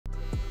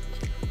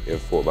You ever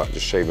thought about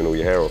just shaving all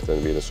your hair off then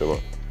and being a swimmer?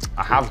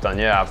 I have done,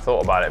 yeah, I've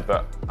thought about it,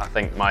 but I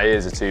think my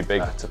ears are too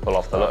big to pull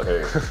off the look.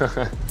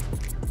 Okay.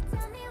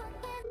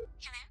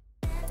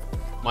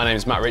 My name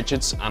is Matt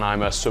Richards and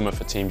I'm a swimmer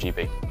for Team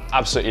GB.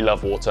 Absolutely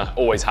love water,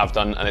 always have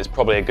done, and it's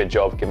probably a good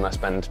job given I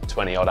spend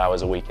 20 odd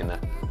hours a week in there.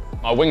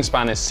 My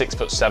wingspan is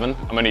 6'7".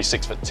 I'm only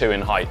 6'2" in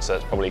height, so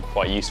it's probably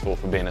quite useful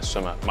for being a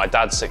swimmer. My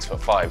dad's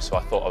 6'5", so I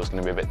thought I was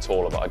going to be a bit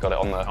taller, but I got it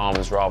on the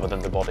arms rather than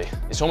the body.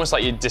 It's almost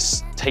like you're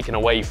just taken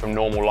away from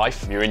normal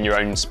life. You're in your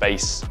own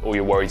space, all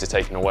your worries are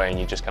taken away, and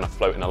you're just kind of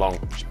floating along,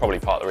 which is probably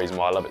part of the reason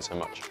why I love it so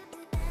much.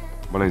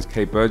 My name's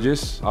Kade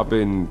Burgess. I've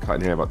been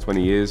cutting hair about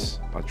 20 years.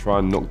 I try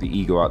and knock the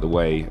ego out of the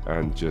way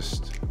and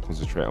just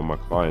concentrate on my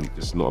client.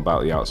 It's not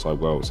about the outside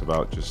world, it's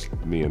about just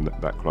me and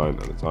that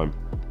client at the time.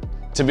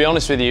 To be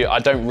honest with you, I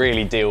don't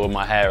really deal with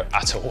my hair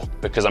at all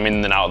because I'm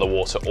in and out of the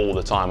water all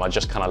the time. I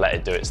just kind of let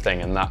it do its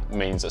thing, and that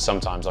means that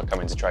sometimes I come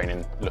into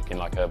training looking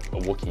like a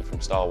Wookiee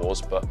from Star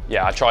Wars. But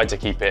yeah, I tried to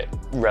keep it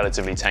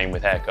relatively tame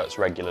with haircuts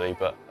regularly,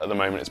 but at the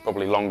moment it's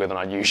probably longer than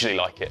I usually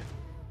like it.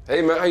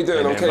 Hey man, how you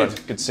doing? I'm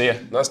Kade. Good to see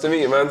you. Nice to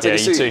meet you, man. Take a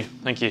seat. Yeah, you too.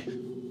 Thank you.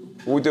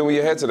 What are we doing with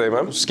your hair today,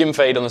 man? Skin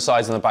fade on the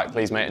sides and the back,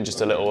 please, mate, and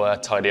just a little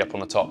tidy up on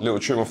the top. Little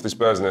trim off this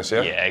bird's nest,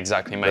 yeah? Yeah,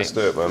 exactly, mate. Let's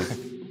do it, man.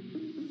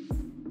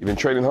 You been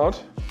training hard?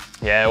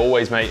 Yeah,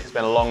 always, mate. It's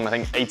been a long, I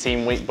think,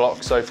 18-week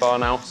block so far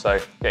now,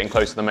 so getting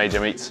close to the major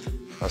meets.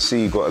 I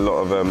see you've got a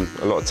lot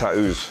of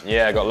tattoos.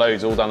 Yeah, I got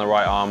loads all down the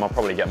right arm. I'll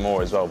probably get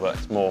more as well, but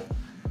it's more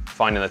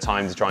finding the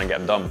time to try and get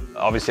them done.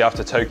 Obviously,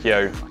 after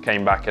Tokyo, I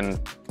came back and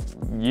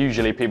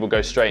usually people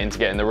go straight into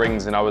getting the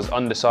rings, and I was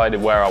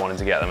undecided where I wanted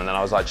to get them, and then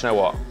I was like, you know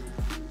what?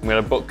 I'm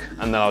gonna book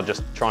and then I'll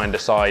just try and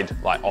decide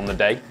like on the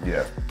day.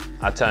 Yeah.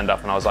 I turned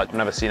up and I was like, I've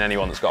never seen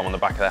anyone that's got them on the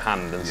back of their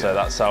hand, and so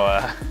that's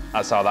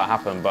how that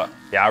happened. But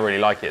yeah, I really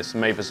like it. It's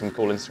made for some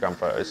cool Instagram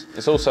photos.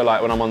 It's also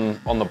like when I'm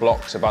on the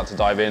blocks about to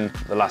dive in,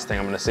 the last thing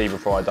I'm going to see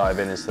before I dive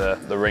in is the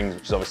rings,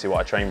 which is obviously what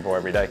I train for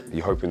every day. Are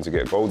you hoping to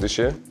get gold this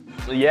year?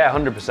 Yeah,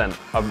 100%.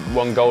 I've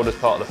won gold as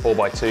part of the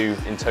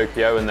 4x2 in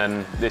Tokyo, and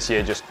then this year,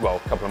 a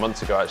couple of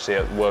months ago actually,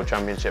 at the World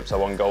Championships, I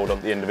won gold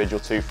on the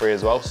individual 2-3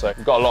 as well. So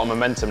I've got a lot of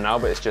momentum now,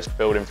 but it's just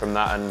building from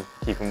that and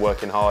keeping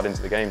working hard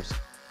into the games.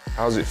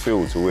 How does it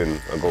feel to win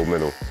a gold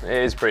medal? It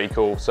is pretty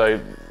cool. So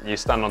you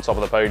stand on top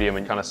of the podium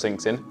and it kind of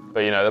sinks in. But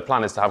you know, the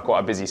plan is to have quite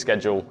a busy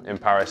schedule in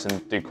Paris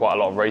and do quite a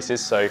lot of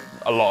races. So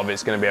a lot of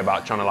it's going to be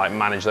about trying to like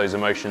manage those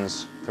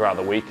emotions throughout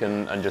the week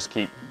and just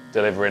keep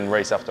delivering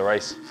race after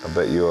race. I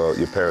bet your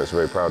parents are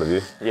very proud of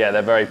you. Yeah,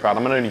 they're very proud.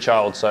 I'm an only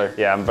child, so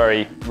yeah, I'm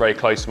very, very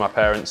close to my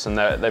parents, and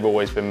they've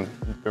always been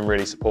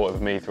really supportive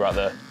of me throughout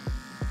the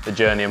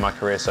journey of my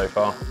career so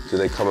far. Do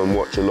they come and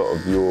watch a lot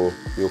of your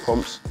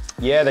comps?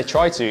 Yeah, they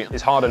try to.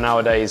 It's harder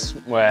nowadays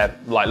where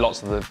like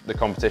lots of the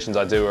competitions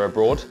I do are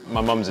abroad.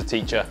 My mum's a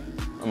teacher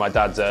and my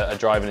dad's a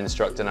driving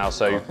instructor now,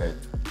 so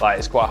like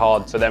it's quite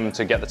hard for them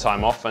to get the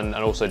time off and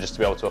also just to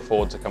be able to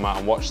afford to come out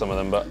and watch some of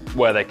them, but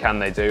where they can,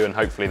 they do, and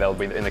hopefully they'll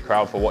be in the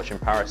crowd for watching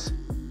Paris.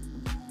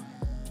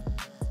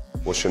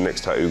 What's your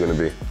next tattoo going to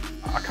be?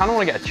 I kind of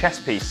want to get a chess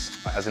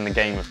piece, as in the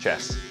game of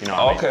chess, you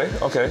know what I mean?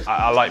 Okay.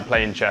 I like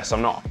playing chess.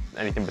 I'm not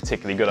anything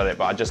particularly good at it,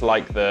 but I just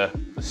like the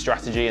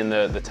strategy and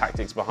the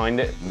tactics behind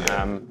it.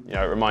 Yeah. You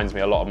know, it reminds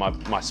me a lot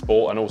of my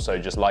sport and also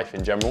just life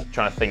in general.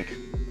 Trying to think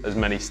as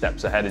many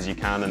steps ahead as you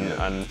can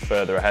and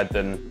further ahead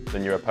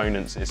than your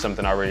opponents is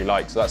something I really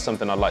like. So that's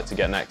something I'd like to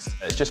get next.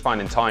 It's just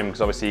finding time,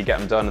 because obviously you get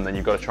them done and then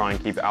you've got to try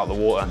and keep it out of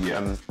the water. Yeah.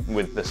 And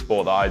with the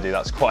sport that I do,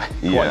 that's quite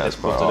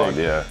difficult to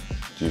do. Yeah.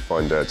 Do you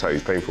find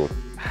tattoos painful?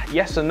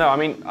 Yes and no. I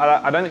mean,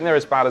 I don't think they're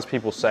as bad as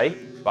people say,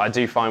 but I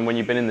do find when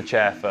you've been in the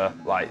chair for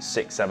like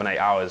 6, 7, 8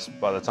 hours,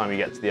 by the time you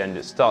get to the end,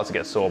 it starts to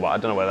get sore, but I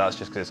don't know whether that's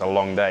just because it's a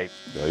long day.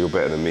 Yeah, you're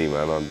better than me,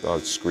 man. I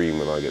scream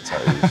when I get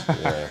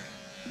tattoos. Yeah.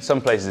 Some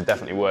places are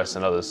definitely worse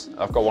than others.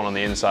 I've got one on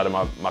the inside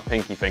of my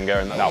pinky finger,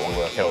 and that one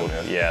was killed.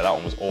 Yeah, that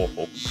one was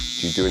awful.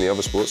 Do you do any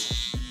other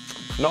sports?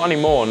 Not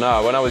anymore,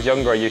 no. When I was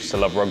younger, I used to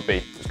love rugby.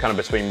 It was kind of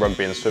between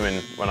rugby and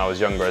swimming when I was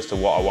younger as to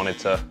what I wanted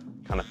to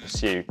kind of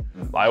pursue.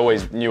 I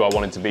always knew I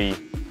wanted to be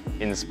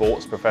in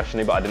sports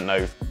professionally, but I didn't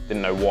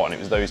know what, and it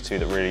was those two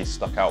that really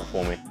stuck out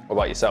for me. What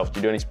about yourself? Do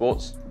you do any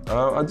sports?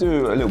 I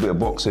do a little bit of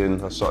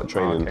boxing. I started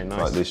training nice.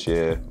 like this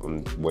year.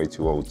 I'm way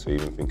too old to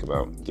even think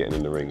about getting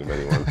in the ring with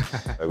anyone.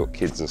 I've got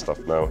kids and stuff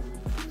now.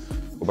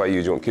 What about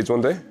you? Do you want kids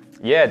one day?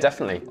 Yeah,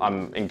 definitely.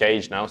 I'm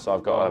engaged now, so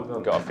I've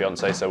got a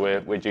fiance, so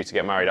we're due to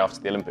get married after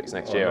the Olympics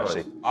next year,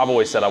 actually. I've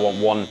always said I want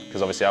one,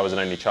 because obviously I was an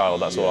only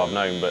child, that's all I've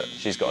known, but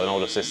she's got an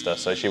older sister,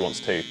 so she wants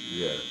 2.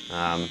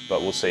 Yeah.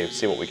 But we'll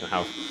see what we can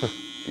have.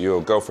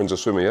 Your girlfriend's a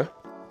swimmer, yeah?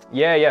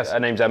 Yeah, yes. Her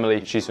name's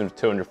Emily. She's from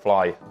 200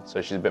 fly,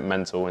 so she's a bit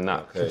mental in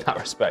that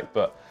respect.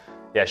 But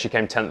yeah, she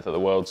came 10th at the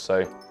World,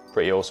 so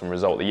pretty awesome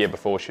result. The year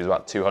before, she was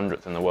about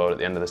 200th in the world at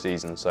the end of the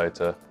season, so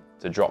to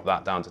drop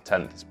that down to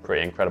 10th is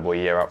pretty incredible a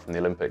year out from the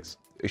Olympics.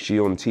 Is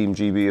she on Team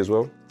GB as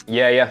well?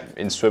 Yeah.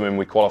 In swimming,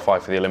 we qualify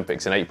for the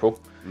Olympics in April,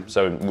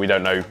 so we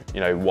don't know,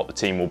 what the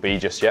team will be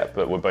just yet,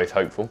 but we're both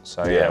hopeful.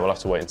 So yeah, we'll have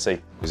to wait and see.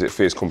 Is it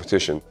fierce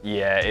competition?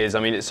 Yeah, it is. I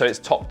mean, it's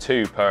top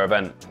 2 per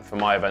event. For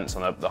my events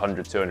on the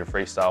 100, 200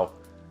 freestyle,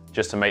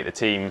 just to make the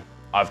team,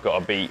 I've got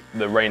to beat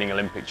the reigning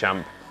Olympic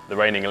champ, the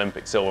reigning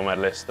Olympic silver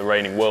medalist, the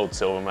reigning world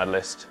silver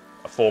medalist,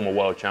 a former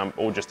world champ,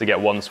 all just to get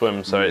one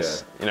swim. So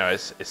it's, you know,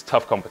 it's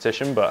tough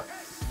competition, but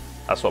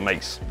that's what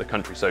makes the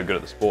country so good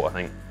at the sport, I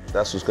think.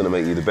 That's what's going to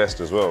make you the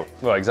best as well.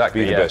 Well,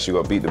 exactly. Be the best, you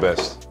got to beat the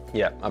best.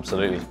 Yeah,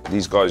 absolutely.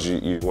 These guys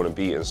you want to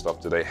beat and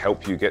stuff, do they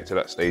help you get to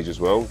that stage as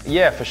well?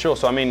 Yeah, for sure.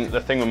 So I mean,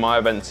 the thing with my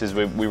events is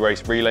we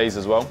race relays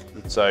as well.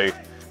 So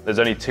there's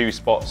only 2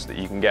 spots that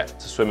you can get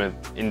to swim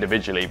with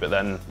individually, but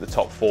then the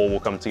top 4 will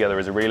come together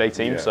as a relay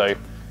team. So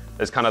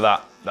there's kind of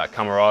that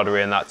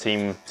camaraderie and that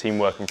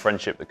teamwork and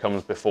friendship that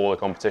comes before the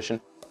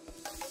competition.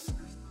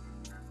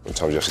 What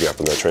time do you have to get up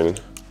in their training?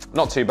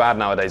 Not too bad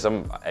nowadays.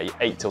 I'm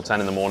 8 till 10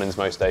 in the mornings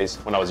most days.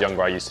 When I was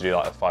younger, I used to do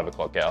like 5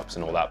 o'clock get-ups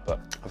and all that, but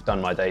I've done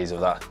my days of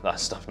that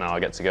stuff now. I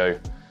get to go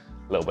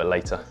a little bit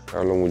later.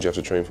 How long would you have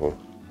to train for?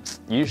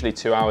 Usually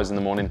 2 hours in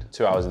the morning,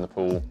 2 hours in the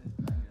pool,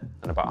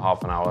 and about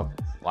half an hour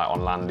like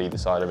on land either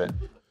side of it.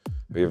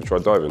 Have you ever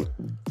tried diving?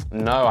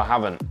 No, I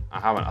haven't.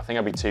 I think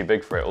I'd be too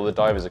big for it. All the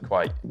divers are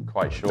quite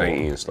short.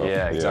 Dainty and stuff.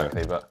 Yeah,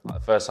 exactly. But the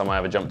first time I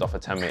ever jumped off a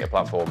 10-metre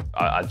platform,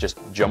 I just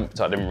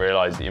jumped. I didn't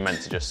realise that you're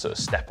meant to just sort of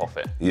step off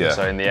it. Yeah.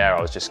 So in the air,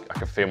 I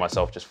could feel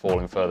myself just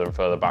falling further and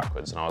further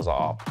backwards, and I was like,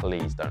 oh,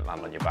 please don't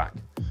land on your back.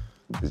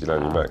 Did you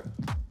land on your back?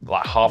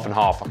 Like half and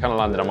half. I kind of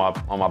landed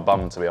on my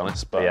bum, to be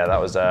honest. But yeah,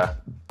 that was the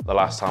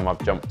last time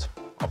I've jumped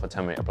off a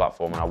 10-metre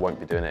platform, and I won't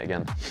be doing it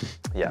again.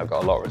 Yeah, I've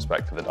got a lot of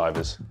respect for the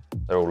divers.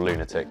 They're all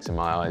lunatics in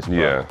my eyes.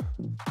 Yeah.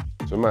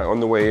 So Matt, on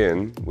the way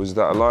in, was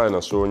that a lion I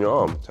saw on your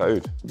arm,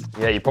 tattooed?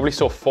 Yeah, you probably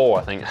saw 4,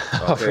 I think.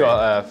 Okay. I've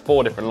got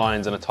 4 different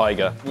lions and a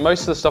tiger.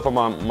 Most of the stuff on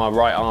my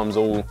right arm's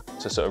all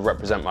to sort of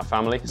represent my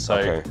family.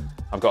 So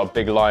I've got a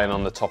big lion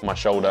on the top of my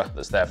shoulder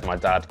that's there for my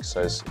dad,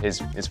 because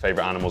his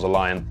favourite animal's a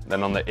lion.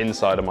 Then on the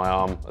inside of my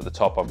arm, at the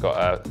top, I've got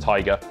a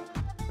tiger,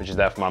 which is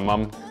there for my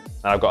mum.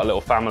 And I've got a little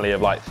family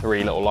of like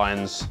 3 little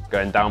lions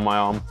going down my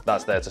arm.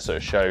 That's there to sort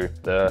of show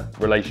the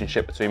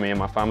relationship between me and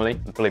my family.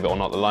 And believe it or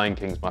not, The Lion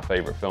King's my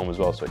favourite film as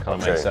well, so it kind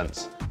of makes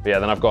sense. But yeah,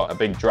 then I've got a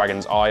big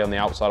dragon's eye on the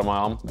outside of my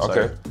arm.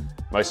 So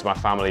most of my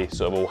family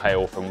sort of all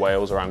hail from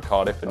Wales, around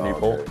Cardiff and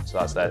Newport. So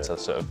that's there to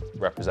sort of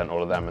represent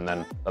all of them. And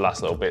then the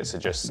last little bits are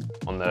just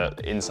on the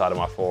inside of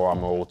my forearm,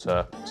 are all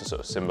to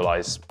sort of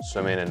symbolise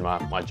swimming and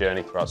my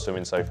journey throughout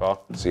swimming so far.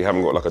 So you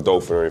haven't got like a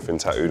dolphin or anything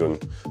tattooed on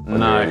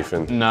you or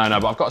anything? No,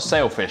 but I've got a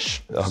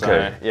sailfish.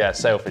 So, yeah,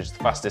 sailfish, the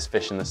fastest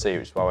fish in the sea,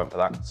 which is why I went for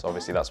that. So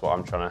obviously that's what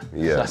I'm trying to,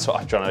 that's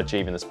what I'm trying to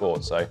achieve in the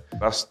sport. So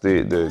that's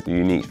the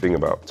unique thing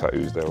about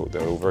tattoos. They're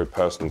all very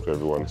personal to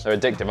everyone. They're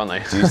addictive, aren't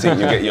they? Do you think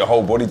you get your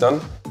whole body done?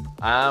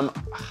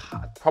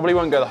 Probably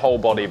won't go the whole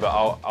body, but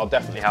I'll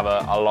definitely have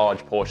a large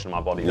portion of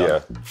my body done.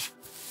 Yeah.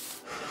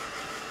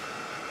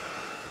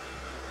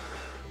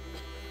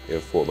 You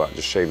ever thought about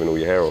just shaving all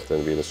your hair off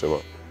then being a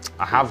swimmer?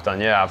 I have done,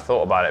 yeah, I've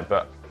thought about it,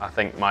 but I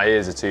think my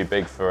ears are too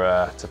big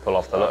for to pull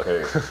off the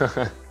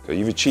look. So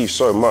you've achieved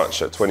so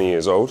much at 20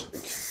 years old.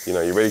 You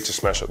know, you're ready to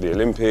smash up the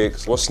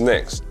Olympics. What's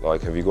next?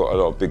 Like, have you got a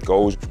lot of big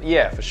goals?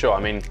 Yeah, for sure.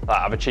 I mean,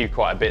 I've achieved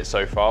quite a bit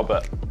so far,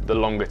 but the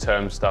longer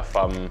term stuff,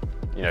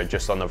 you know,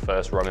 just on the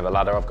first rung of the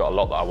ladder, I've got a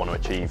lot that I want to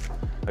achieve.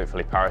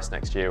 Hopefully Paris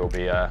next year will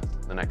be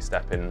the next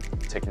step in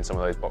ticking some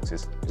of those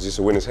boxes. Is this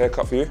a winner's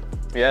haircut for you?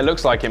 Yeah, it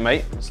looks like it,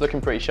 mate. It's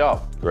looking pretty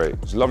sharp. Great.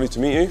 It's lovely to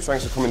meet you.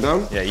 Thanks for coming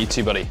down. Yeah, you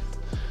too, buddy.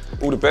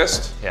 All the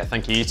best. Yeah,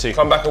 thank you, you too.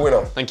 Come back a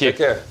winner. Thank you. Take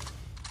care.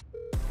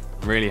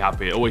 I'm really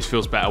happy. It always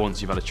feels better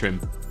once you've had a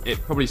trim. It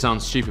probably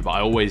sounds stupid, but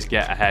I always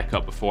get a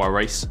haircut before I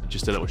race.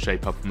 Just a little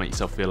shape up and make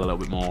yourself feel a little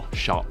bit more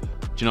sharp. Do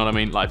you know what I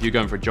mean? Like if you're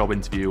going for a job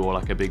interview or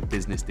like a big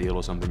business deal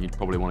or something, you'd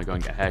probably want to go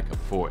and get a haircut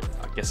before it.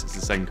 I guess it's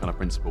the same kind of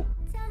principle.